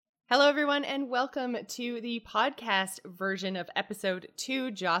Hello, everyone, and welcome to the podcast version of episode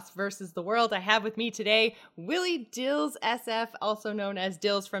 2, Joce versus the World. I have with me today Willie Dills SF, also known as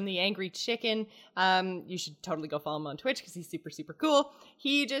Dills from the Angry Chicken. You should totally go follow him on Twitch because he's super, super cool.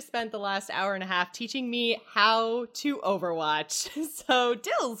 He just spent the last hour and a half teaching me how to Overwatch. So,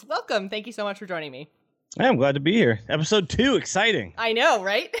 Dills, welcome. Thank you so much for joining me. I'm glad to be here. Episode 2, exciting. I know,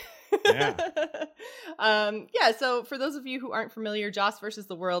 right? Yeah. So for those of you who aren't familiar, Joce versus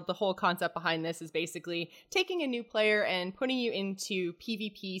the World, the whole concept behind this is basically taking a new player and putting you into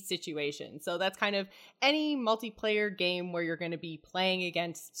PvP situations. So that's kind of any multiplayer game where you're going to be playing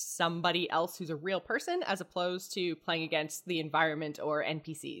against somebody else who's a real person as opposed to playing against the environment or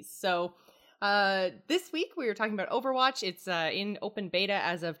NPCs. So this week we were talking about Overwatch. It's in open beta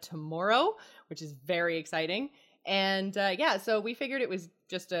as of tomorrow, which is very exciting. And so we figured it was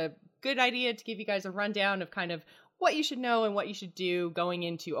just a good idea to give you guys a rundown of kind of what you should know and what you should do going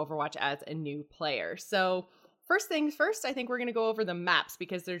into Overwatch as a new player. So first things first, I think we're going to go over the maps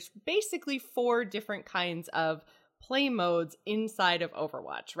because there's basically 4 different kinds of play modes inside of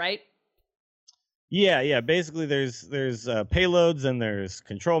Overwatch, right? Yeah. Basically, there's payloads, and there's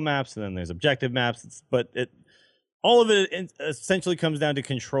control maps, and then there's objective maps. All of it essentially comes down to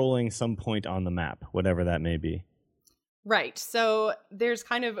controlling some point on the map, whatever that may be. Right. So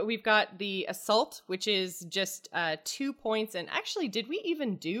we've got the assault, which is just 2 points. And actually, did we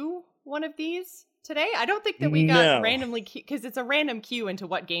even do one of these today? I don't think that we got randomly, because it's a random queue into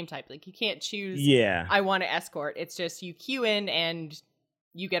what game type. Like, you can't choose, I want to escort. It's just you queue in and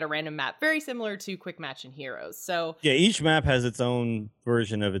you get a random map, very similar to Quick Match and Heroes. So yeah, each map has its own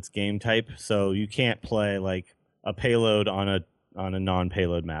version of its game type. So you can't play like a payload on a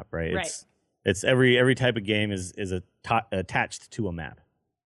non-payload map, right? Right. It's every type of game is attached to a map.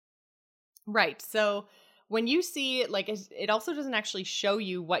 Right. So when you see, it also doesn't actually show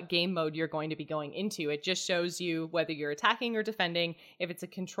you what game mode you're going to be going into. It just shows you whether you're attacking or defending. If it's a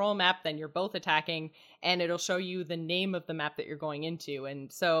control map, then you're both attacking, and it'll show you the name of the map that you're going into.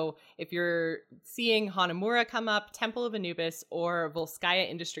 And so if you're seeing Hanamura come up, Temple of Anubis, or Volskaya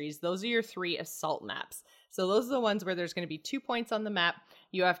Industries, those are your 3 assault maps. So those are the ones where there's going to be 2 points on the map.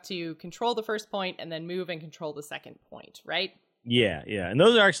 You have to control the first point and then move and control the second point, right? Yeah. And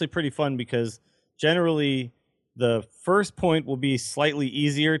those are actually pretty fun because generally the first point will be slightly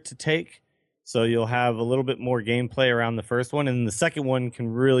easier to take. So you'll have a little bit more gameplay around the first one, and the second one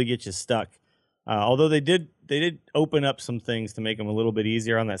can really get you stuck. Although they did open up some things to make them a little bit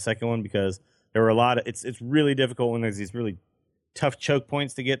easier on that second one, because there were a lot of it's really difficult when there's these really tough choke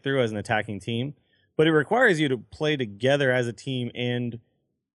points to get through as an attacking team. But it requires you to play together as a team and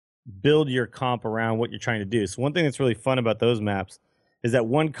build your comp around what you're trying to do. So one thing that's really fun about those maps is that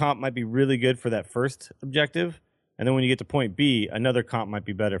one comp might be really good for that first objective, and then when you get to point B, another comp might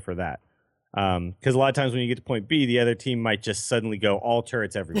be better for that. Because a lot of times when you get to point B, the other team might just suddenly go all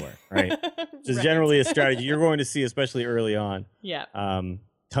turrets everywhere, right? Which is generally a strategy you're going to see, especially early on. Yeah.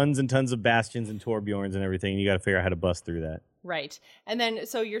 Tons and tons of Bastions and Torbjorns and everything, and you got to figure out how to bust through that. Right. And then,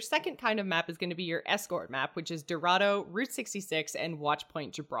 so your second kind of map is going to be your escort map, which is Dorado, Route 66, and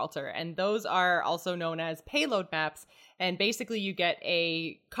Watchpoint Gibraltar. And those are also known as payload maps. And basically you get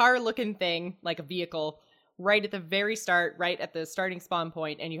a car-looking thing, like a vehicle, right at the very start, right at the starting spawn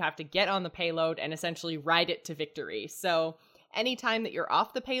point, and you have to get on the payload and essentially ride it to victory. So anytime that you're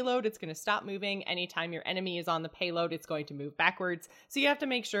off the payload, it's going to stop moving. Anytime your enemy is on the payload, it's going to move backwards. So you have to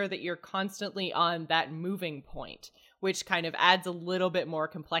make sure that you're constantly on that moving point, which kind of adds a little bit more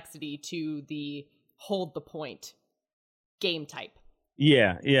complexity to the hold the point game type.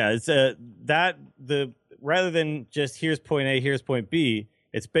 Yeah. It's rather than just here's point A, here's point B,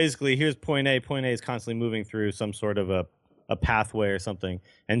 it's basically here's point A. Point A is constantly moving through some sort of a pathway or something,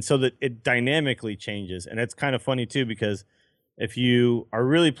 and so that it dynamically changes. And it's kind of funny too, because if you are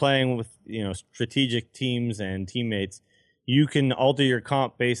really playing with strategic teams and teammates, you can alter your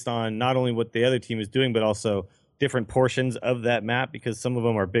comp based on not only what the other team is doing, but also different portions of that map, because some of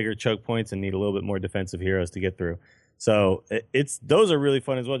them are bigger choke points and need a little bit more defensive heroes to get through. So those are really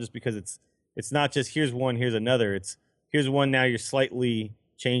fun as well, just because it's not just here's one, here's another. It's here's one, now you're slightly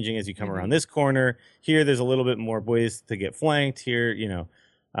changing as you come around this corner. Here, there's a little bit more ways to get flanked here,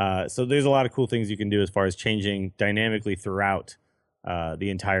 so there's a lot of cool things you can do as far as changing dynamically throughout the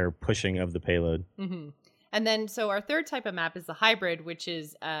entire pushing of the payload. Mm-hmm. And then, so our third type of map is the hybrid, which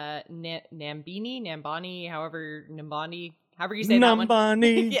is Nambani, however you say that one.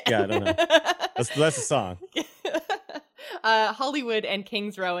 Nambani. Yeah, I don't know. That's a song. Hollywood and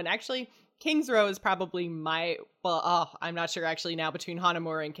Kings Row. And actually, King's Row is probably I'm not sure actually now between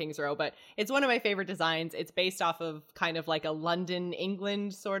Hanamura and King's Row, but it's one of my favorite designs. It's based off of kind of like a London,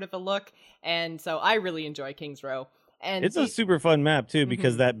 England sort of a look. And so I really enjoy King's Row. And it's a super fun map too,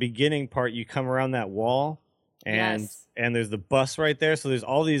 because that beginning part, you come around that wall and there's the bus right there. So there's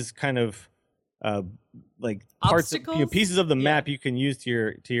all these kind of like parts of, pieces of the map you can use to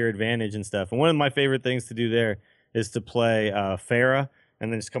your advantage and stuff. And one of my favorite things to do there is to play Farah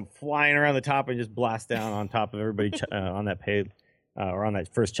and then just come flying around the top and just blast down on top of everybody on that or on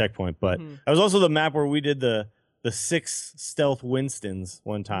that first checkpoint. But that was also the map where we did the 6 stealth Winstons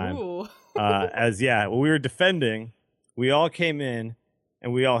one time. When we were defending, we all came in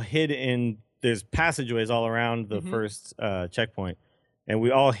and we all hid in, there's passageways all around the first checkpoint. And we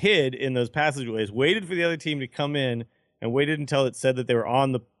all hid in those passageways, waited for the other team to come in, and waited until it said that they were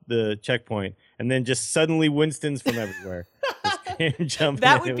on the checkpoint. And then just suddenly Winstons from everywhere just came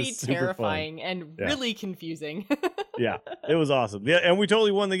that would be terrifying and really confusing. Yeah, it was awesome. Yeah, and we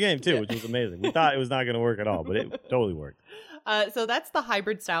totally won the game, too, which was amazing. We thought it was not going to work at all, but it totally worked. So that's the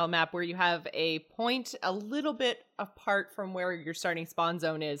hybrid style map where you have a point a little bit apart from where your starting spawn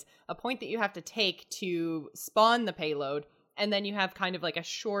zone is, a point that you have to take to spawn the payload. And then you have kind of like a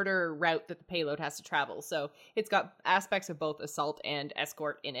shorter route that the payload has to travel. So it's got aspects of both assault and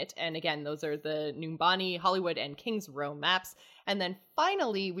escort in it. And again, those are the Numbani, Hollywood, and King's Row maps. And then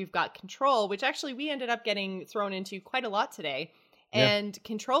finally, we've got Control, which actually we ended up getting thrown into quite a lot today. And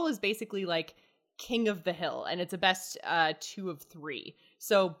Control is basically like King of the Hill, and it's a best 2 of 3.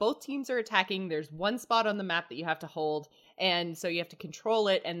 So both teams are attacking. There's one spot on the map that you have to hold, and so you have to control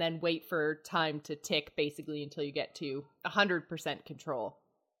it and then wait for time to tick basically until you get to 100% control.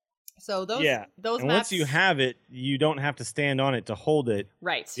 So those and maps, once you have it, you don't have to stand on it to hold it.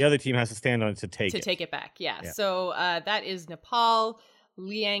 Right. The other team has to stand on it to take it back. Yeah. So that is Nepal,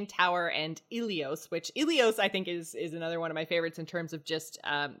 Liang Tower, and Ilios, which Ilios I think is another one of my favorites in terms of just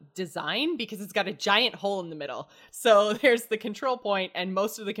design, because it's got a giant hole in the middle. So there's the control point, and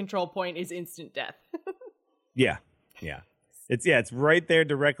most of the control point is instant death. Yeah. It's right there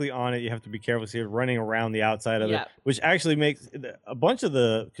directly on it. You have to be careful. So you're running around the outside of it, which actually makes a bunch of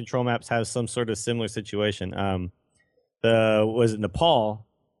the control maps have some sort of similar situation. Was it Nepal?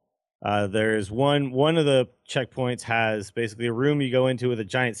 There's one of the checkpoints has basically a room you go into with a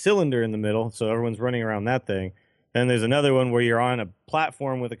giant cylinder in the middle, so everyone's running around that thing. Then there's another one where you're on a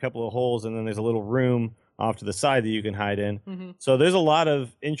platform with a couple of holes, and then there's a little room off to the side that you can hide in. So there's a lot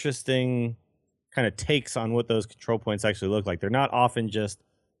of interesting kind of takes on what those control points actually look like. They're not often just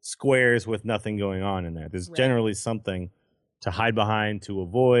squares with nothing going on in there. There's generally something to hide behind, to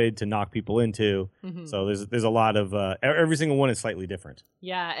avoid, to knock people into. So there's a lot of every single one is slightly different.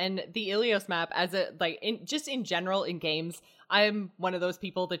 Yeah, and the Ilios map, as a in general in games, I'm one of those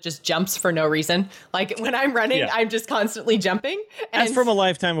people that just jumps for no reason. Like when I'm running, I'm just constantly jumping. And that's from a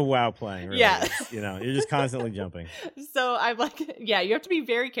lifetime of WoW playing. Really. Yeah, you're just constantly jumping. So I'm like, you have to be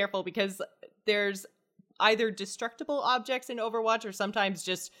very careful, because there's either destructible objects in Overwatch or sometimes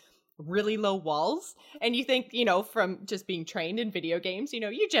just really low walls, and you think, from just being trained in video games,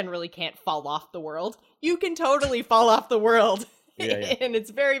 you generally can't fall off the world. You can totally fall off the world. And it's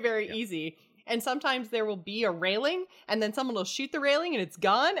very, very easy. And sometimes there will be a railing, and then someone will shoot the railing and it's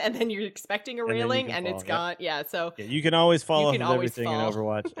gone, and then you're expecting a railing and it's gone. So you can always fall off of everything in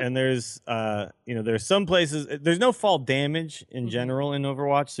Overwatch. And there's there's some places, there's no fall damage in general in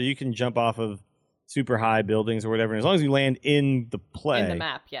Overwatch, so you can jump off of super high buildings or whatever, and as long as you land in the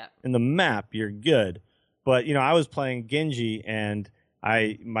map, you're good. But I was playing Genji, and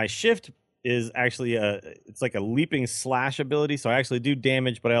my shift is actually it's like a leaping slash ability, so I actually do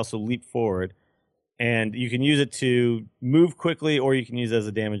damage, but I also leap forward, and you can use it to move quickly, or you can use it as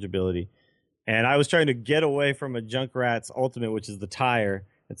a damage ability. And I was trying to get away from a Junkrat's ultimate, which is the tire.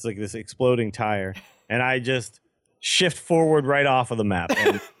 It's like this exploding tire, and I just shift forward right off of the map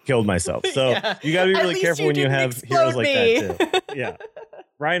and killed myself. So you got to be really careful when you have heroes like that too. Yeah.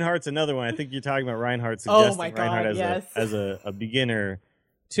 Reinhardt's another one. I think you're talking about Reinhardt, suggesting Reinhardt as a beginner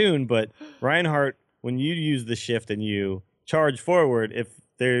tune, but Reinhardt, when you use the shift and you charge forward, if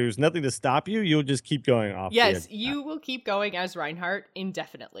there's nothing to stop you, you'll just keep going off. Yes, you will keep going as Reinhardt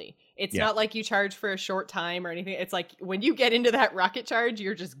indefinitely. It's not like you charge for a short time or anything. It's like when you get into that rocket charge,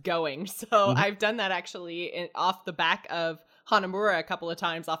 you're just going. So I've done that actually off the back of Hanamura a couple of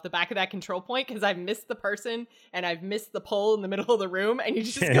times, off the back of that control point, because I've missed the person and I've missed the pole in the middle of the room, and you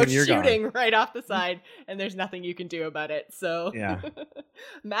just go shooting right off the side, and there's nothing you can do about it. So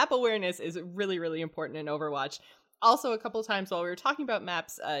map awareness is really, really important in Overwatch. also a couple times while we were talking about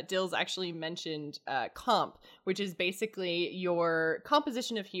maps, Dills actually mentioned comp, which is basically your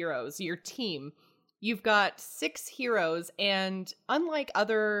composition of heroes, your team. You've got 6 heroes, and unlike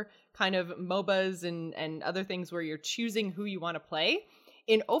other kind of MOBAs and other things where you're choosing who you want to play,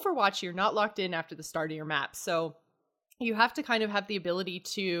 in Overwatch, you're not locked in after the start of your map. So you have to kind of have the ability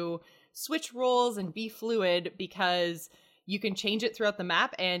to switch roles and be fluid, because you can change it throughout the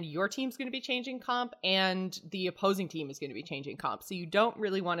map, and your team's going to be changing comp and the opposing team is going to be changing comp. So you don't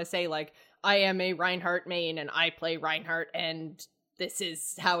really want to say like, I am a Reinhardt main and I play Reinhardt and this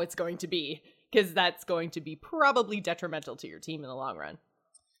is how it's going to be, because that's going to be probably detrimental to your team in the long run.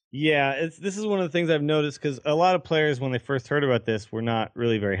 Yeah, this is one of the things I've noticed, because a lot of players, when they first heard about this, were not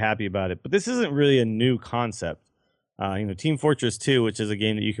really very happy about it. But this isn't really a new concept. Team Fortress 2, which is a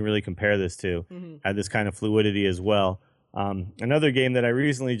game that you can really compare this to, had this kind of fluidity as well. Another game that I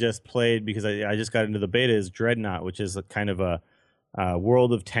recently just played, because I just got into the beta, is Dreadnought, which is a kind of a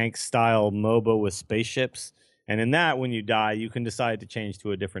World of Tanks style MOBA with spaceships. And in that, when you die, you can decide to change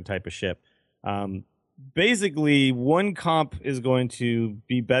to a different type of ship. Basically, one comp is going to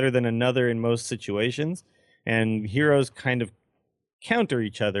be better than another in most situations, and heroes kind of counter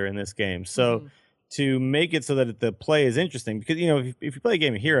each other in this game. So to make it so that the play is interesting, because, if you play a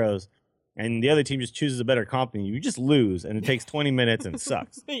game of heroes and the other team just chooses a better comp than you, you just lose, and it takes 20 minutes and it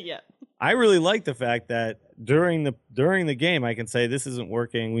sucks. Yeah. I really like the fact that during the game, I can say, this isn't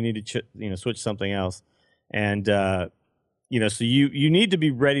working, we need to switch something else. And so you need to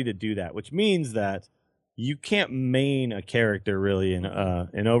be ready to do that, which means that you can't main a character really in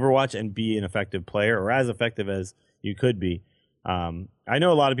Overwatch and be an effective player, or as effective as you could be. I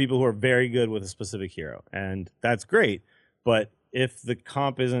know a lot of people who are very good with a specific hero, and that's great. But if the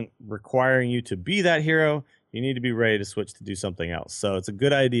comp isn't requiring you to be that hero, you need to be ready to switch to do something else. So it's a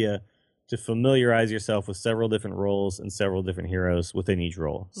good idea to familiarize yourself with several different roles and several different heroes within each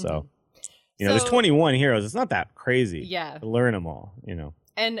role. So, there's 21 heroes. It's not that crazy to learn them all,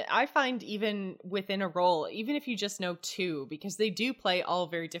 And I find even within a role, even if you just know 2, because they do play all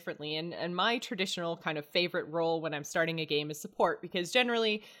very differently. And my traditional kind of favorite role when I'm starting a game is support, because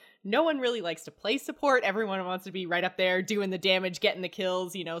generally no one really likes to play support. Everyone wants to be right up there doing the damage, getting the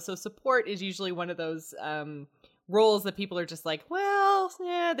kills, So support is usually one of those roles that people are just like,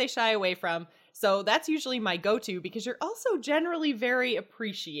 they shy away from. So that's usually my go-to, because you're also generally very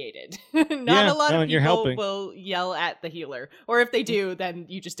appreciated. Not a lot of people will yell at the healer, or if they do, then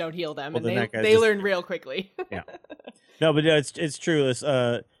you just don't heal them, and they learn real quickly. Yeah. No, but it's true.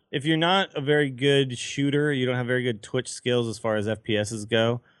 If you're not a very good shooter, you don't have very good Twitch skills as far as FPSs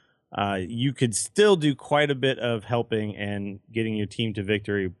go, you could still do quite a bit of helping and getting your team to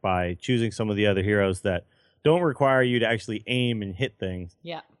victory by choosing some of the other heroes that don't require you to actually aim and hit things.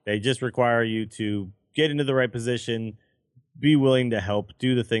 Yeah. They just require you to get into the right position, be willing to help,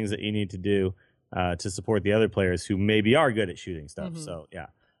 do the things that you need to do to support the other players who maybe are good at shooting stuff. So, yeah,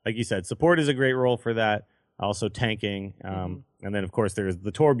 like you said, support is a great role for that. Also tanking. And then, of course, there's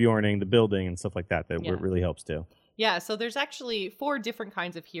the Torbjorning, the building, and stuff like that really helps too. Yeah, so there's actually 4 different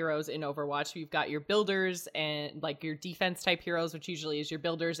kinds of heroes in Overwatch. You've got your builders and like your defense type heroes, which usually is your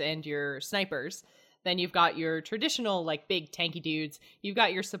builders and your snipers. Then you've got your traditional, like, big tanky dudes. You've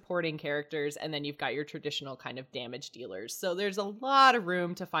got your supporting characters, and then you've got your traditional kind of damage dealers. So there's a lot of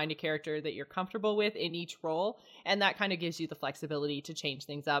room to find a character that you're comfortable with in each role, and that kind of gives you the flexibility to change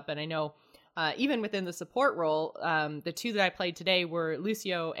things up. And I know even within the support role, the 2 that I played today were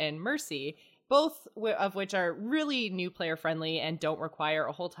Lucio and Mercy, both of which are really new player friendly and don't require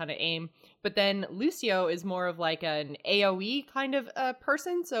a whole ton of aim. But then Lucio is more of like an AoE kind of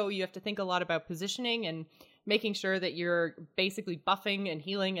person. So you have to think a lot about positioning and making sure that you're basically buffing and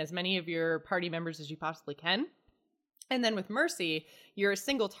healing as many of your party members as you possibly can. And then with Mercy, you're a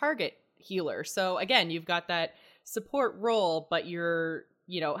single target healer. So again, you've got that support role, but you're,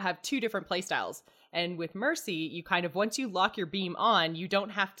 have 2 different playstyles. And with Mercy, you kind of, once you lock your beam on, you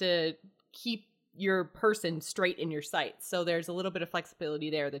don't have to keep your person straight in your sights. So there's a little bit of flexibility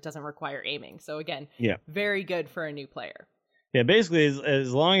there that doesn't require aiming. So again, very good for a new player. Yeah, basically,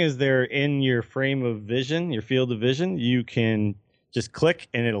 as long as they're in your frame of vision, your field of vision, you can just click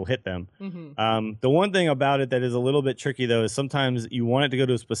and it'll hit them. The one thing about it that is a little bit tricky, though, is sometimes you want it to go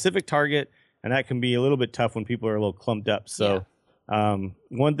to a specific target, and that can be a little bit tough when people are a little clumped up. So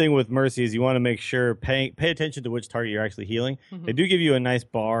one thing with Mercy is you want to make sure, pay attention to which target you're actually healing. They do give you a nice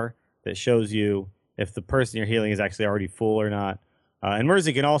bar that shows you if the person you're healing is actually already full or not. And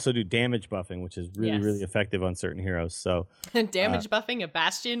Mercy can also do damage buffing, which is really, really effective on certain heroes. So damage buffing a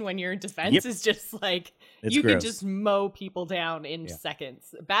Bastion when you're in defense is just like, it's you gross. can just mow people down in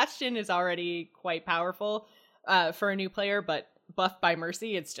seconds. Bastion is already quite powerful. for a new player, but buffed by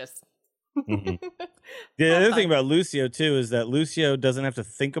Mercy, it's just Mm-hmm. The other thing about Lucio too is that Lucio doesn't have to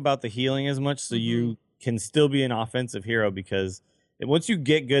think about the healing as much, so you can still be an offensive hero because once you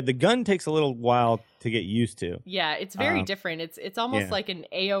get good, the gun takes a little while to get used to. Yeah, it's very different. It's almost like an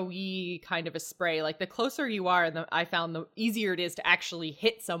AoE kind of a spray. Like the closer you are, I found the easier it is to actually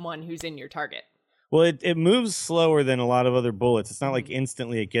hit someone who's in your target. Well, it moves slower than a lot of other bullets. It's not like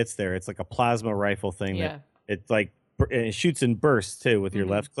instantly it gets there. It's like a plasma rifle thing that it's like it shoots in bursts too with your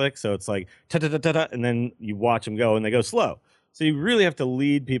left click. So it's like ta ta ta ta ta, and then you watch them go and they go slow. So you really have to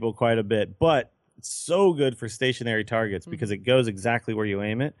lead people quite a bit, but it's so good for stationary targets because it goes exactly where you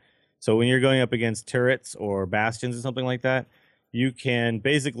aim it. So when you're going up against turrets or bastions or something like that, you can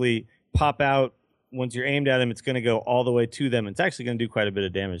basically pop out. Once you're aimed at them, it's going to go all the way to them. It's actually going to do quite a bit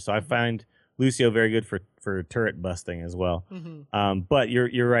of damage. So I find Lucio very good for turret busting as well. But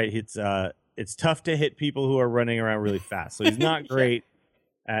you're right. It's tough to hit people who are running around really fast. So he's not great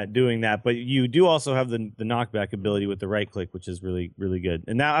at doing that. But you do also have the knockback ability with the right click, which is really, really good.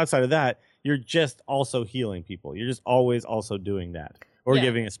 And now outside of that, you're just also healing people. You're just always also doing that or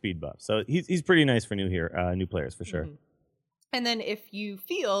giving a speed buff. So he's pretty nice for new players for sure. And then if you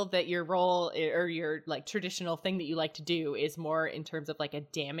feel that your role or your like traditional thing that you like to do is more in terms of like a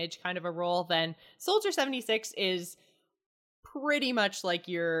damage kind of a role, then Soldier 76 is pretty much like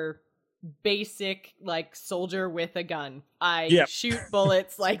your basic like soldier with a gun. I shoot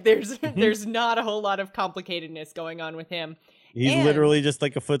bullets. Like there's not a whole lot of complicatedness going on with him. He's literally just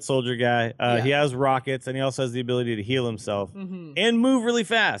like a foot soldier guy. He has rockets, and he also has the ability to heal himself and move really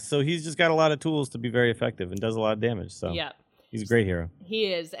fast. So he's just got a lot of tools to be very effective and does a lot of damage. So he's a great hero. He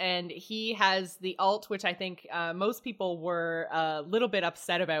is, and he has the ult, which I think most people were a little bit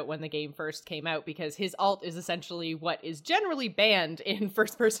upset about when the game first came out, because his ult is essentially what is generally banned in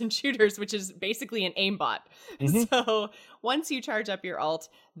first-person shooters, which is basically an aimbot. So once you charge up your ult,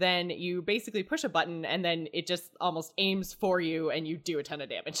 then you basically push a button, and then it just almost aims for you, and you do a ton of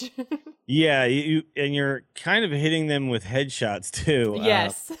damage. And you're kind of hitting them with headshots too.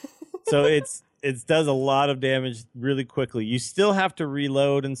 Yes. So it does a lot of damage really quickly. You still have to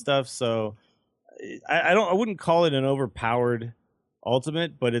reload and stuff, so I wouldn't call it an overpowered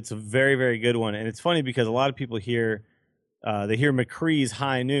ultimate, but it's a very, very good one. And it's funny because a lot of people hear McCree's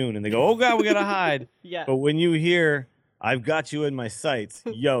High Noon and they go, "Oh God, we gotta hide." But when you hear "I've got you in my sights,"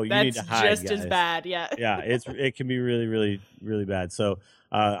 you need to hide. That's just as bad. It can be really, really, really bad. So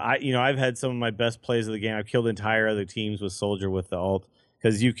I've had some of my best plays of the game. I've killed entire other teams with Soldier with the ult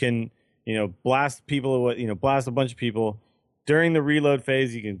because you can. Blast people, blast a bunch of people during the reload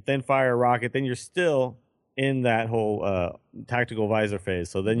phase. You can then fire a rocket. Then you're still in that whole tactical visor phase.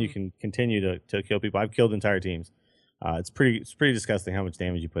 So then you can continue to kill people. I've killed entire teams. It's pretty disgusting how much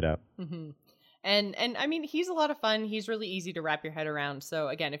damage you put out. And I mean, he's a lot of fun. He's really easy to wrap your head around. So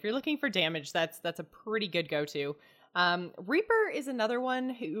again, if you're looking for damage, that's a pretty good go-to. Reaper is another one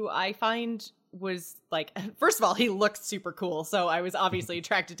who I find was like, first of all, he looks super cool. So I was obviously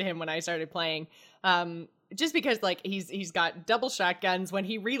attracted to him when I started playing. Just because like he's got double shotguns. When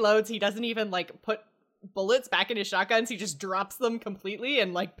he reloads, he doesn't even like put bullets back in his shotguns. He just drops them completely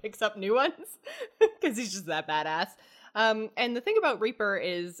and like picks up new ones because he's just that badass. And the thing about Reaper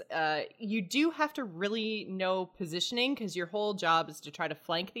is you do have to really know positioning because your whole job is to try to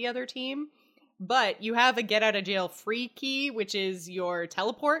flank the other team. But you have a get out of jail free key, which is your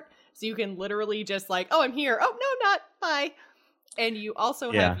teleport. So you can literally just like, "Oh, I'm here. Oh, no, not. Bye." And you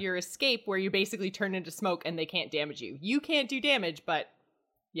also have your escape where you basically turn into smoke and they can't damage you. You can't do damage, but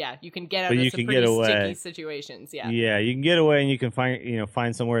you can get out of some pretty sticky situations. Yeah, you can get away and you can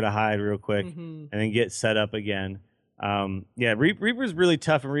find somewhere to hide real quick and then get set up again. Reaper's really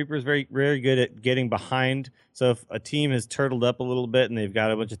tough, and Reaper's very, very good at getting behind. So if a team has turtled up a little bit and they've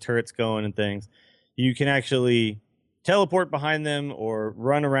got a bunch of turrets going and things, you can actually teleport behind them or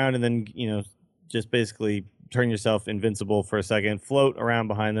run around and then, just basically turn yourself invincible for a second, float around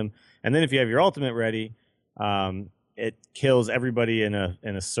behind them. And then if you have your ultimate ready, it kills everybody in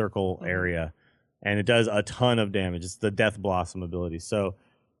a circle area, and it does a ton of damage. It's the Death Blossom ability. So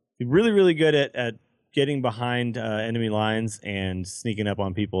really, really good at getting behind enemy lines and sneaking up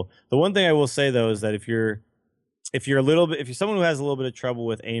on people. The one thing I will say though is that if you're someone who has a little bit of trouble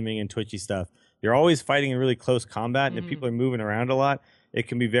with aiming and twitchy stuff, you're always fighting in really close combat, and if people are moving around a lot, it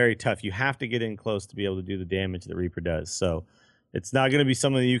can be very tough. You have to get in close to be able to do the damage that Reaper does. So it's not going to be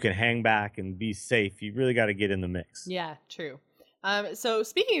something that you can hang back and be safe. You really got to get in the mix. Yeah, true. So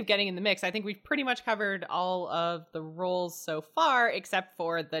speaking of getting in the mix, I think we've pretty much covered all of the roles so far, except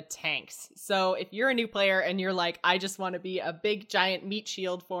for the tanks. So if you're a new player and you're like, "I just want to be a big giant meat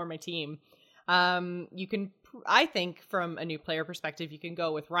shield for my team," you can I think from a new player perspective, you can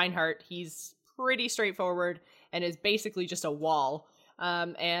go with Reinhardt. He's pretty straightforward and is basically just a wall.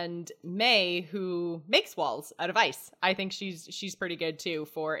 And Mei, who makes walls out of ice. I think she's pretty good too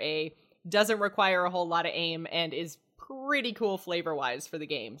for doesn't require a whole lot of aim and is pretty cool flavor wise for the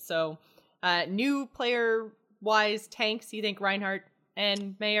game. So new player wise tanks, you think Reinhardt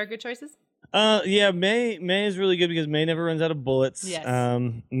and Mei are good choices? Yeah, Mei is really good because Mei never runs out of bullets. Yes.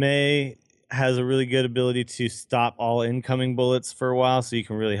 Mei has a really good ability to stop all incoming bullets for a while, so you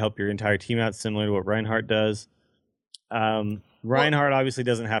can really help your entire team out, similar to what Reinhardt does. Reinhardt obviously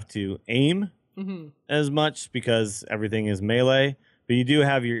doesn't have to aim as much because everything is melee, but you do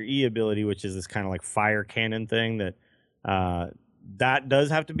have your E ability, which is this kind of like fire cannon thing that does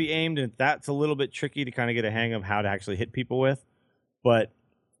have to be aimed, and that's a little bit tricky to kind of get a hang of how to actually hit people with. But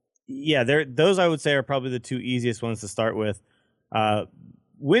yeah, those I would say are probably the two easiest ones to start with.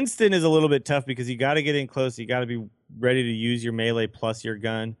 Winston is a little bit tough because you got to get in close. You got to be ready to use your melee plus your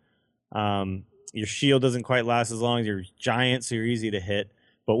gun. Your shield doesn't quite last as long as you're giant, so you're easy to hit.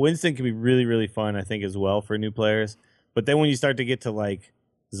 But Winston can be really, really fun, I think, as well for new players. But then when you start to get to like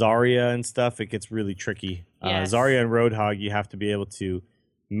Zarya and stuff, it gets really tricky. Yes. Zarya and Roadhog, you have to be able to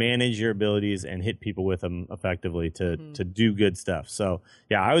manage your abilities and hit people with them effectively to do good stuff. So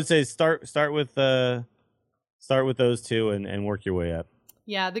yeah, I would say start with those two and work your way up.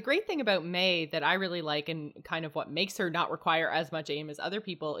 Yeah, the great thing about Mei that I really like and kind of what makes her not require as much aim as other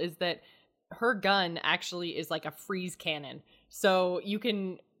people is that her gun actually is like a freeze cannon. So you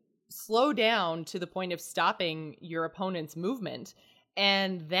can slow down to the point of stopping your opponent's movement,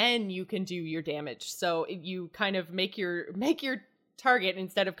 and then you can do your damage. So you kind of make your target,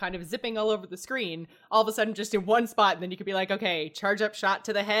 instead of kind of zipping all over the screen, all of a sudden just in one spot, and then you could be like, okay, charge up shot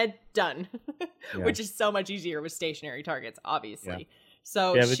to the head, done. Which is so much easier with stationary targets, obviously. Yeah.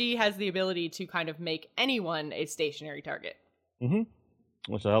 So she has the ability to kind of make anyone a stationary target.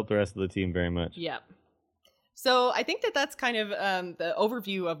 Which will help the rest of the team very much. Yeah. So I think that's kind of the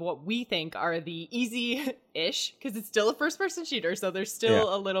overview of what we think are the easy-ish, because it's still a first-person shooter, so there's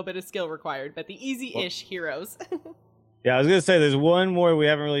still a little bit of skill required, but the easy-ish heroes. Yeah, I was going to say there's one more we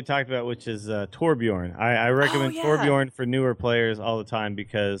haven't really talked about, which is Torbjorn. I recommend Torbjorn for newer players all the time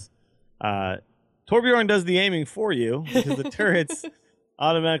because Torbjorn does the aiming for you because the turrets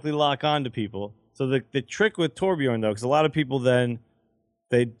automatically lock on to people. So the trick with Torbjorn, though, because a lot of people then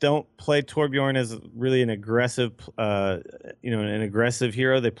they don't play Torbjorn as really an aggressive, an aggressive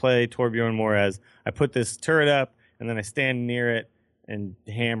hero. They play Torbjorn more as I put this turret up and then I stand near it and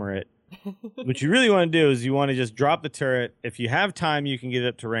hammer it. What you really want to do is you want to just drop the turret. If you have time, you can get it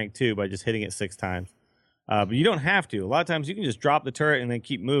up to rank 2 by just hitting it 6 times. But you don't have to. A lot of times you can just drop the turret and then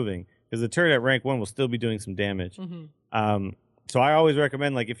keep moving because the turret at rank 1 will still be doing some damage. So I always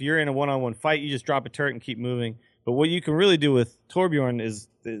recommend, like, if you're in a one-on-one fight, you just drop a turret and keep moving. But what you can really do with Torbjorn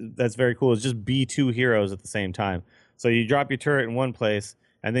that's very cool is just be 2 heroes at the same time. So you drop your turret in one place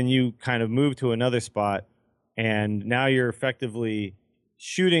and then you kind of move to another spot, and now you're effectively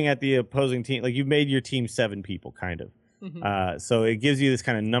shooting at the opposing team. Like, you've made your team 7 people, kind of. So it gives you this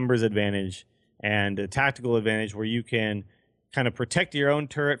kind of numbers advantage and a tactical advantage where you can kind of protect your own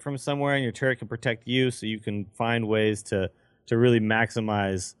turret from somewhere, and your turret can protect you, so you can find ways to really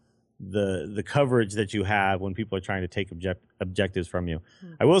maximize the coverage that you have when people are trying to take objectives from you.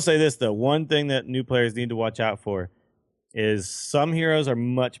 I will say this, though. One thing that new players need to watch out for is some heroes are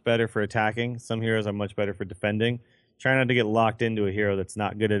much better for attacking. Some heroes are much better for defending. Try not to get locked into a hero that's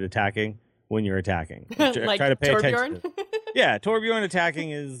not good at attacking when you're attacking. Like try to pay Torbjorn? attention. Yeah, Torbjorn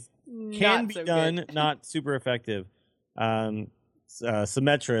attacking can be done, good. not super effective.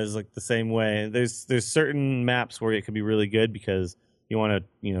 Symmetra is like the same way. There's certain maps where it can be really good because you want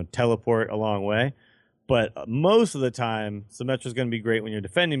to teleport a long way, but most of the time Symmetra is going to be great when you're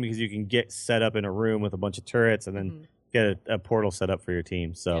defending because you can get set up in a room with a bunch of turrets and then get a portal set up for your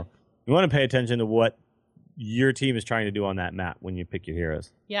team. So you want to pay attention to what your team is trying to do on that map when you pick your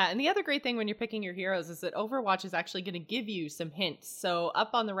heroes. Yeah, and the other great thing when you're picking your heroes is that Overwatch is actually going to give you some hints. So up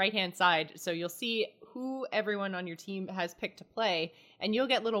on the right-hand side, so you'll see who everyone on your team has picked to play, and you'll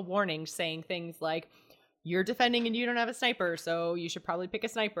get little warnings saying things like, you're defending and you don't have a sniper, so you should probably pick a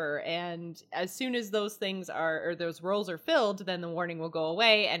sniper. And as soon as those things or those roles are filled, then the warning will go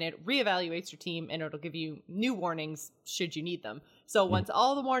away and it reevaluates your team, and it'll give you new warnings should you need them. So once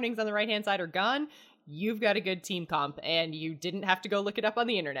all the warnings on the right-hand side are gone, you've got a good team comp, and you didn't have to go look it up on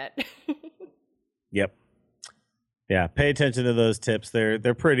the internet. Yep. Yeah, pay attention to those tips.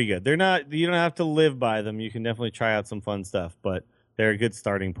 They're pretty good. You don't have to live by them. You can definitely try out some fun stuff, but they're a good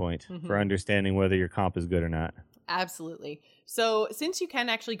starting point for understanding whether your comp is good or not. Absolutely. So since you can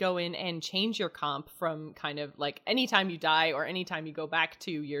actually go in and change your comp from kind of like anytime you die or anytime you go back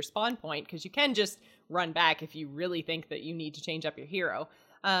to your spawn point, because you can just run back if you really think that you need to change up your hero.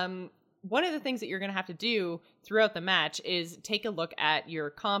 One of the things that you're going to have to do throughout the match is take a look at your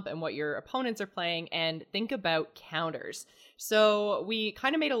comp and what your opponents are playing and think about counters. So we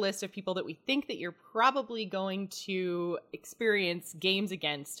kind of made a list of people that we think that you're probably going to experience games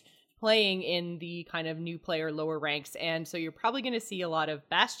against playing in the kind of new player lower ranks. And so you're probably going to see a lot of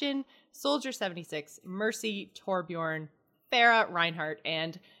Bastion, Soldier 76, Mercy, Torbjorn, Pharah, Reinhardt,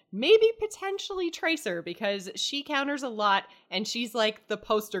 and maybe potentially Tracer, because she counters a lot and she's like the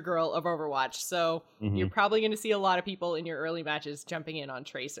poster girl of Overwatch. So you're probably going to see a lot of people in your early matches jumping in on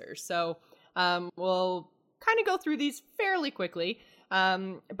Tracer. So we'll kind of go through these fairly quickly.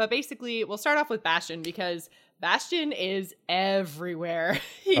 But basically we'll start off with Bastion, because Bastion is everywhere.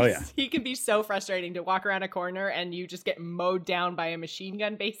 He can be so frustrating to walk around a corner and you just get mowed down by a machine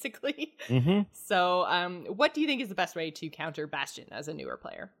gun, basically. So what do you think is the best way to counter Bastion as a newer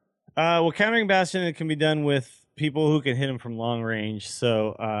player? Well, countering Bastion, it can be done with people who can hit him from long range.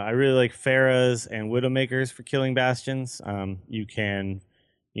 So I really like Pharahs and Widowmakers for killing Bastions. You can,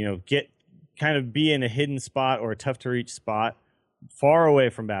 get kind of be in a hidden spot or a tough to reach spot far away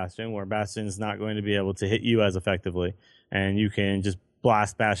from Bastion, where Bastion is not going to be able to hit you as effectively, and you can just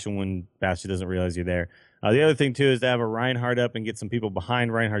blast Bastion when Bastion doesn't realize you're there. The other thing too is to have a Reinhardt up and get some people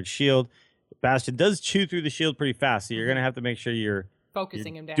behind Reinhardt's shield. Bastion does chew through the shield pretty fast, so you're going to have to make sure you're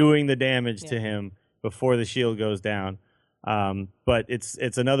focusing him down, doing the damage to him before the shield goes down. But it's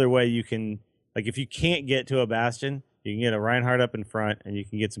another way you can, like, if you can't get to a Bastion, you can get a Reinhardt up in front and you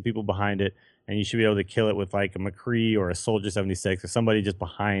can get some people behind it, and you should be able to kill it with like a McCree or a Soldier 76 or somebody just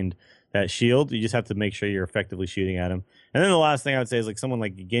behind that shield. You just have to make sure you're effectively shooting at him. And then the last thing I would say is like someone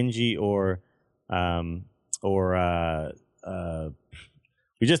like Genji or we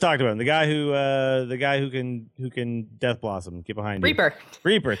just talked about him, the guy who can Death Blossom, get behind Reaper.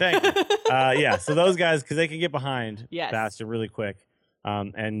 Thank you. Yeah, so those guys, because they can get behind Yes. Bastion really quick.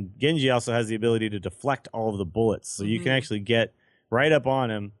 And Genji also has the ability to deflect all of the bullets, so you can actually get right up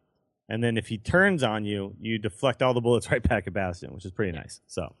on him, and then if he turns on you, you deflect all the bullets right back at Bastion, which is pretty nice.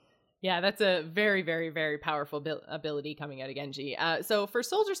 So yeah, that's a very, very, very powerful ability coming out of Genji. So for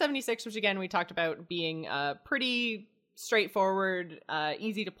Soldier 76, which again we talked about being pretty straightforward,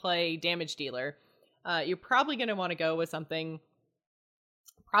 easy to play damage dealer, you're probably going to want to go with something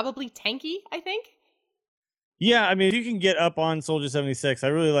probably tanky, I think. Yeah, I mean, if you can get up on Soldier 76, I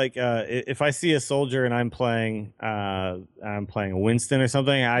really like, if I see a soldier and I'm playing a Winston or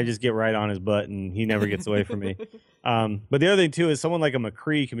something, I just get right on his butt and he never gets away from me. But the other thing too is someone like a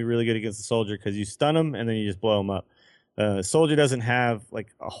McCree can be really good against the soldier because you stun him and then you just blow him up. Soldier doesn't have like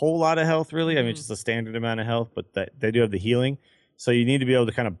a whole lot of health, really. I mean, it's just a standard amount of health, but they do have the healing. So you need to be able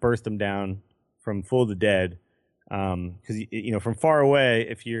to kind of burst them down from full to dead. Because, from far away,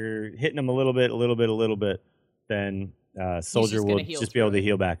 if you're hitting them a little bit, then Soldier will just be able to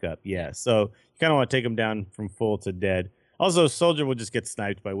heal back up. Yeah, so you kind of want to take them down from full to dead. Also, Soldier will just get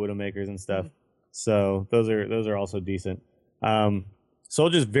sniped by Widowmakers and stuff. So those are also decent.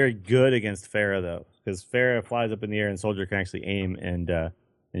 Soldier's very good against Pharah, though, because Pharah flies up in the air and Soldier can actually aim and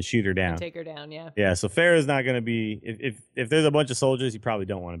shoot her down. Take her down, yeah. Yeah, so Pharah's not going to be... If there's a bunch of soldiers, you probably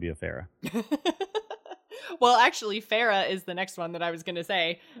don't want to be a Pharah. Well, actually, Pharah is the next one that I was going to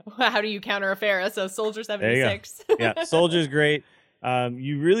say. How do you counter a Pharah? So Soldier 76. Yeah, Soldier's great.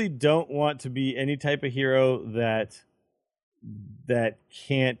 You really don't want to be any type of hero that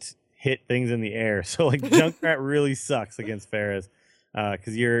can't hit things in the air. So like Junkrat really sucks against Pharahs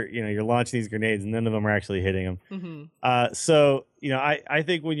because you're launching these grenades and none of them are actually hitting them. So I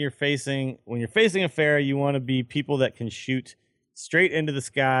think when you're facing a Pharah, you want to be people that can shoot straight into the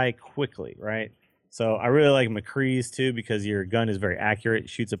sky quickly, right? So I really like McCree's too because your gun is very accurate,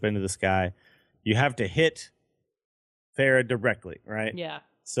 shoots up into the sky. You have to hit Pharah directly, right? Yeah.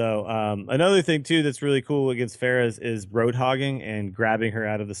 So another thing too that's really cool against Pharah is road hogging and grabbing her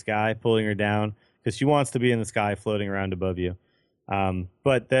out of the sky, pulling her down because she wants to be in the sky, floating around above you.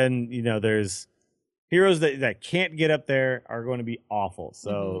 But then there's heroes that can't get up there are going to be awful.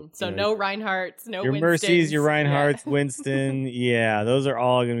 So no Reinhardts, no your Winstons. Mercies, your Reinhardts, Winston. Yeah, those are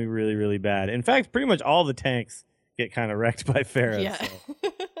all going to be really, really bad. In fact, pretty much all the tanks get kind of wrecked by Pharah. Yeah.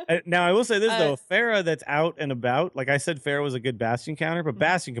 So. Now, I will say this, though. Pharah that's out and about, like I said, Pharah was a good Bastion counter, but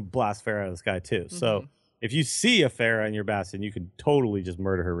Bastion can blast Pharah out of the sky, too. So if you see a Pharah in your Bastion, you can totally just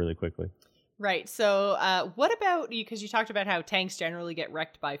murder her really quickly. Right. So what about you? Because you talked about how tanks generally get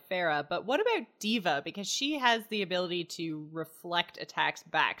wrecked by Pharah, but what about Diva? Because she has the ability to reflect attacks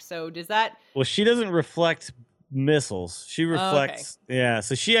back. So does that... Well, she doesn't reflect missiles. She reflects. Okay. Yeah,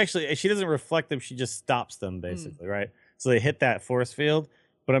 so she doesn't reflect them. She just stops them basically, right? So they hit that force field,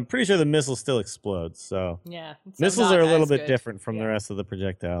 but I'm pretty sure the missile still explodes. So Yeah, so missiles are a little bit good. different from the rest of the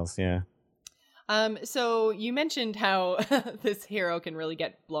projectiles. Yeah. So you mentioned how this hero can really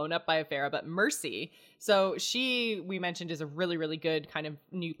get blown up by a Pharah, but Mercy, so we mentioned, is a really, really good kind of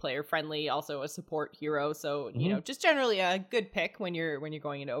new player friendly, also a support hero. So, you know, just generally a good pick when you're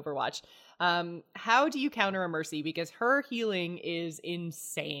going into Overwatch. How do you counter a Mercy? Because her healing is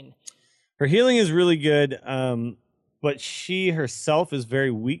insane. Her healing is really good, but she herself is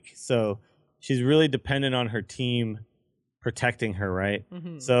very weak. So she's really dependent on her team protecting her, right?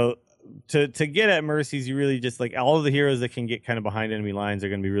 So to get at Mercies, you really just like all of the heroes that can get kind of behind enemy lines are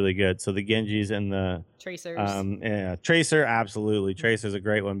going to be really good. So the Genjis and the Tracers. Tracer, absolutely. Tracer's a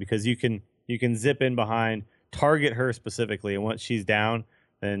great one because you can zip in behind, target her specifically, and once she's down,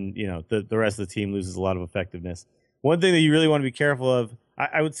 then you know the rest of the team loses a lot of effectiveness. One thing that you really want to be careful of,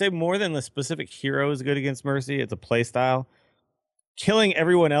 I would say more than the specific hero is good against Mercy, it's a play style. Killing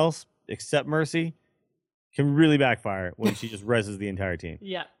everyone else except Mercy can really backfire when she just reses the entire team.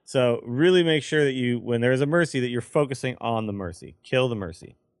 Yeah. So really make sure that when there's a Mercy, that you're focusing on the Mercy. Kill the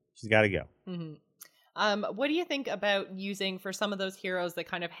Mercy. She's got to go. What do you think about using, for some of those heroes that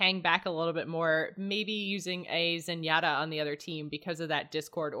kind of hang back a little bit more, maybe using a Zenyatta on the other team because of that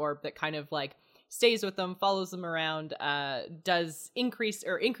Discord orb that kind of like stays with them, follows them around,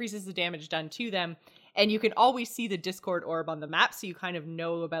 increases the damage done to them. And you can always see the Discord orb on the map, so you kind of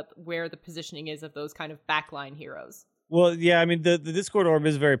know about where the positioning is of those kind of backline heroes. Well, yeah, I mean, the Discord orb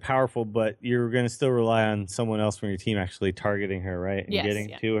is very powerful, but you're going to still rely on someone else from your team actually targeting her, right? And getting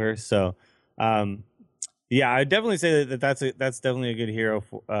to her. So, yeah, I definitely say that's definitely a good hero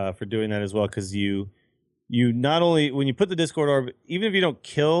for doing that as well, because you not only, when you put the Discord orb, even if you don't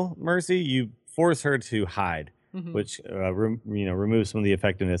kill Mercy, you force her to hide. Which removes some of the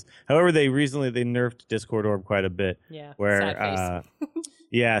effectiveness. However, they nerfed Discord Orb quite a bit. Yeah. Where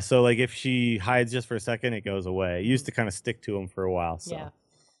yeah, so like if she hides just for a second, it goes away. It used to kind of stick to them for a while. So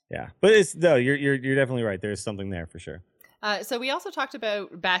yeah. But you're definitely right. There's something there for sure. So we also talked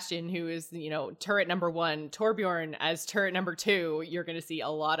about Bastion, who is, turret number 1. Torbjorn as turret number 2, you're going to see a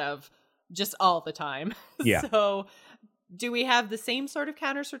lot of just all the time. Yeah. So do we have the same sort of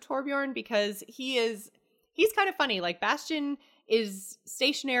counters for Torbjorn? Because he's kind of funny. Like, Bastion is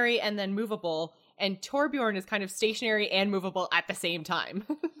stationary and then movable, and Torbjorn is kind of stationary and movable at the same time.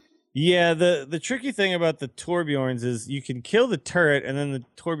 Yeah, the tricky thing about the Torbjorns is you can kill the turret, and then the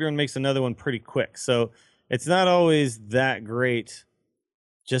Torbjorn makes another one pretty quick. So it's not always that great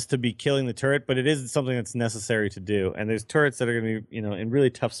just to be killing the turret, but it is something that's necessary to do. And there's turrets that are going to be, in really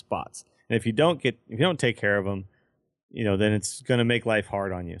tough spots. And if you don't take care of them, then it's going to make life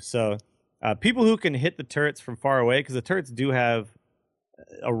hard on you. So people who can hit the turrets from far away, because the turrets do have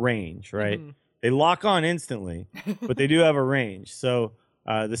a range, right? They lock on instantly, but they do have a range. So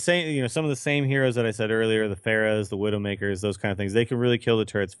the same, some of the same heroes that I said earlier, the Pharahs, the Widowmakers, those kind of things, they can really kill the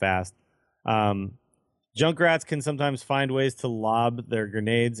turrets fast. Junkrats can sometimes find ways to lob their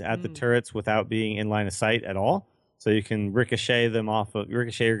grenades at the turrets without being in line of sight at all. So you can ricochet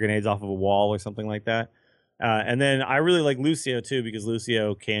your grenades off of a wall or something like that. And then I really like Lucio too, because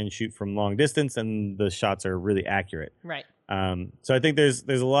Lucio can shoot from long distance and the shots are really accurate. Right. So I think there's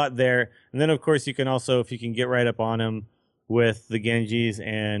a lot there. And then of course you can also, if you can get right up on him with the Genjis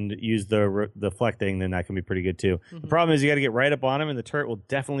and use the deflecting, then that can be pretty good too. The problem is you got to get right up on him, and the turret will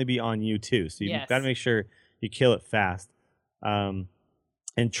definitely be on you too. So you got to make sure you kill it fast. And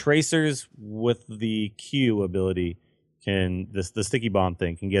tracers with the Q ability the sticky bomb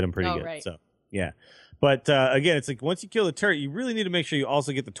thing can get them pretty good. Right. So yeah. But again, it's like once you kill the turret, you really need to make sure you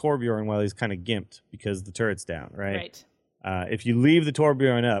also get the Torbjorn while he's kind of gimped, because the turret's down, right? If you leave the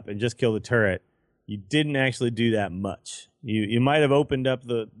Torbjorn up and just kill the turret, you didn't actually do that much. You might have opened up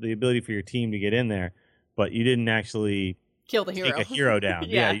the ability for your team to get in there, but you didn't actually kill the hero. Take a hero down.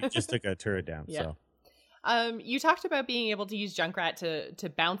 Yeah, you just took a turret down. Yeah. So. You talked about being able to use Junkrat to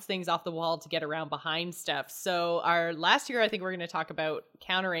bounce things off the wall to get around behind stuff. So our last hero I think we're going to talk about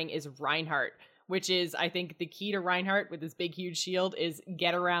countering is Reinhardt, which is, I think, the key to Reinhardt with his big, huge shield is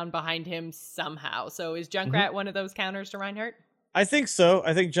get around behind him somehow. So is Junkrat one of those counters to Reinhardt? I think so.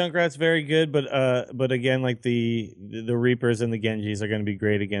 I think Junkrat's very good, but again, like the Reapers and the Genjis are going to be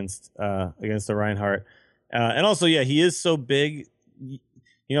great against the Reinhardt. And also, yeah, he is so big.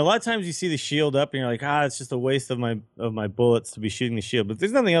 A lot of times you see the shield up and you're like, it's just a waste of my bullets to be shooting the shield. But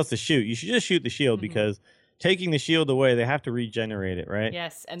there's nothing else to shoot. You should just shoot the shield because taking the shield away, they have to regenerate it, right?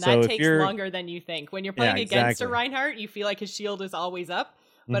 Yes, and that takes longer than you think. When you're playing against a Reinhardt, you feel like his shield is always up.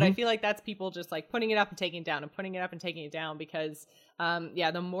 But I feel like that's people just like putting it up and taking it down and putting it up and taking it down because,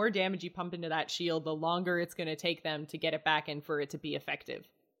 the more damage you pump into that shield, the longer it's going to take them to get it back and for it to be effective.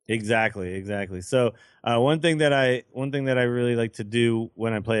 Exactly. So one thing that I really like to do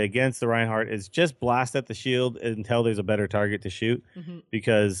when I play against the Reinhardt is just blast at the shield until there's a better target to shoot,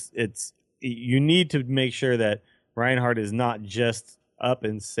 because you need to make sure that Reinhardt is not just up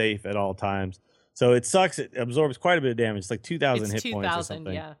and safe at all times. So it sucks. It absorbs quite a bit of damage. It's like 2,000 hit points or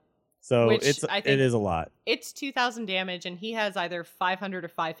something. Yeah. So it is a lot. It's 2,000 damage, and he has either 500 or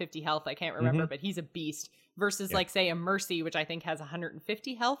 550 health. I can't remember, but he's a beast. Versus like say a Mercy, which I think has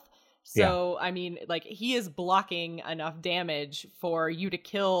 150 health. So I mean, like he is blocking enough damage for you to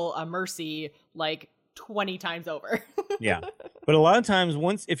kill a Mercy like 20 times over. Yeah, but a lot of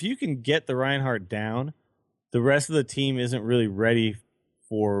times if you can get the Reinhardt down, the rest of the team isn't really ready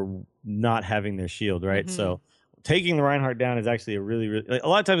for not having their shield, right? So taking the Reinhardt down is actually a really like, a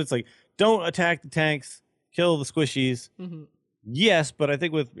lot of times it's like, don't attack the tanks, kill the squishies. Yes, but I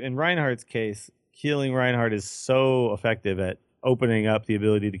think in Reinhardt's case, killing Reinhardt is so effective at opening up the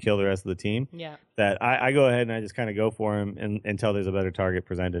ability to kill the rest of the team that I go ahead and I just kind of go for him until there's a better target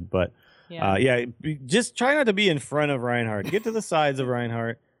presented. But just try not to be in front of Reinhardt. Get to the sides of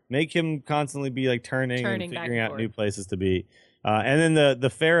Reinhardt. Make him constantly be like turning and figuring out new places to be. And then the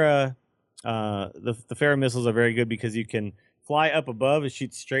Pharah missiles are very good because you can fly up above and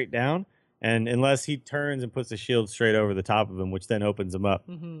shoot straight down. And unless he turns and puts a shield straight over the top of him, which then opens him up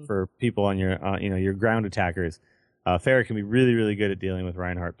for people on your your ground attackers, Pharah can be really, really good at dealing with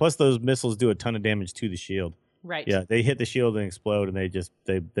Reinhardt. Plus, those missiles do a ton of damage to the shield. Right. Yeah, they hit the shield and explode, and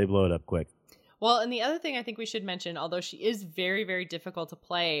they blow it up quick. Well, and the other thing I think we should mention, although she is very, very difficult to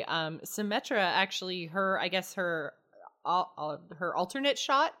play, Symmetra actually, her alternate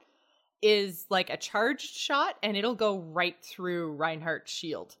shot is like a charged shot, and it'll go right through Reinhardt's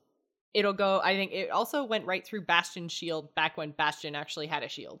shield. It'll go, I think it also went right through Bastion's shield back when Bastion actually had a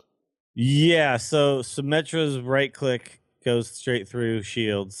shield. Yeah, so Symmetra's right click goes straight through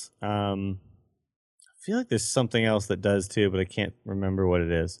shields. I feel like there's something else that does too, but I can't remember what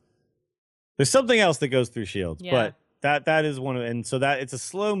it is. There's something else that goes through shields, but that is one of, and so that it's a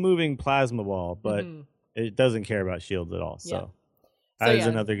slow moving plasma ball, but it doesn't care about shields at all. So that is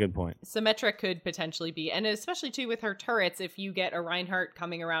another good point. Symmetra could potentially be, and especially too with her turrets, if you get a Reinhardt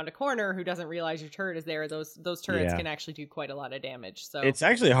coming around a corner who doesn't realize your turret is there, those turrets can actually do quite a lot of damage. So it's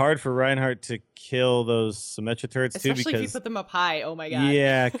actually hard for Reinhardt to kill those Symmetra turrets too, especially if you put them up high. Oh my god!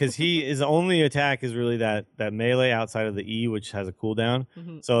 Yeah, because his only attack is really that melee outside of the E, which has a cooldown.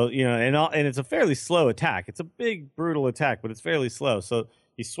 So and it's a fairly slow attack. It's a big brutal attack, but it's fairly slow. So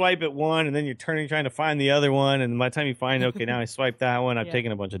you swipe at one, and then you're turning, trying to find the other one, and by the time you find, okay, now I swiped that one, I've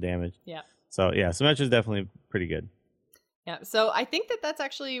taken a bunch of damage. Yeah. So yeah, Symmetra is definitely pretty good. Yeah. So I think that's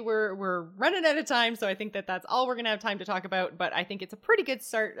actually we're running out of time, so I think that's all we're gonna have time to talk about. But I think it's a pretty good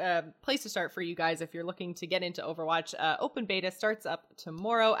place to start for you guys if you're looking to get into Overwatch. Open beta starts up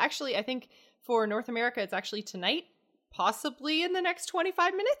tomorrow. Actually, I think for North America, it's actually tonight, possibly in the next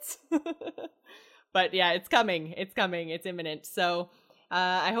 25 minutes. But yeah, it's coming. It's imminent. So.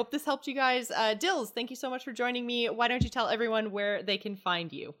 I hope this helped you guys. Dills, thank you so much for joining me. Why don't you tell everyone where they can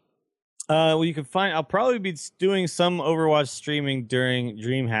find you? Well, you can I'll probably be doing some Overwatch streaming during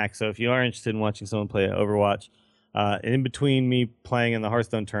DreamHack. So if you are interested in watching someone play Overwatch, in between me playing in the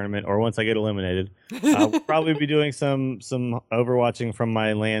Hearthstone tournament or once I get eliminated, we'll probably be doing some Overwatching from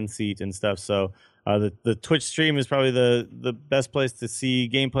my LAN seat and stuff. So the Twitch stream is probably the best place to see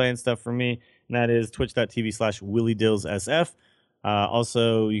gameplay and stuff for me. And that is twitch.tv/WillieDillsSF.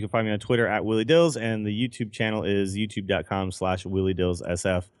 Also, you can find me on Twitter at Willie Dills, and the YouTube channel is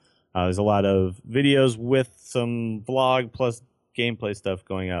youtube.com/WillieDillsSF. There's a lot of videos with some vlog plus gameplay stuff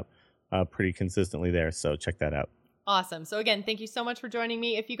going up pretty consistently there, so check that out. Awesome. So again, thank you so much for joining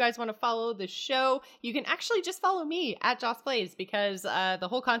me. If you guys want to follow the show, you can actually just follow me at Joce Plays, because the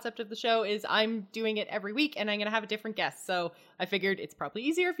whole concept of the show is I'm doing it every week and I'm going to have a different guest. So I figured it's probably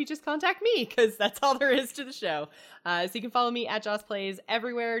easier if you just contact me, because that's all there is to the show. So you can follow me at Joce Plays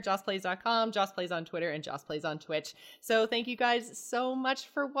everywhere, joceplays.com, Joce Plays on Twitter, and Joce Plays on Twitch. So thank you guys so much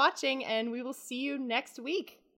for watching, and we will see you next week.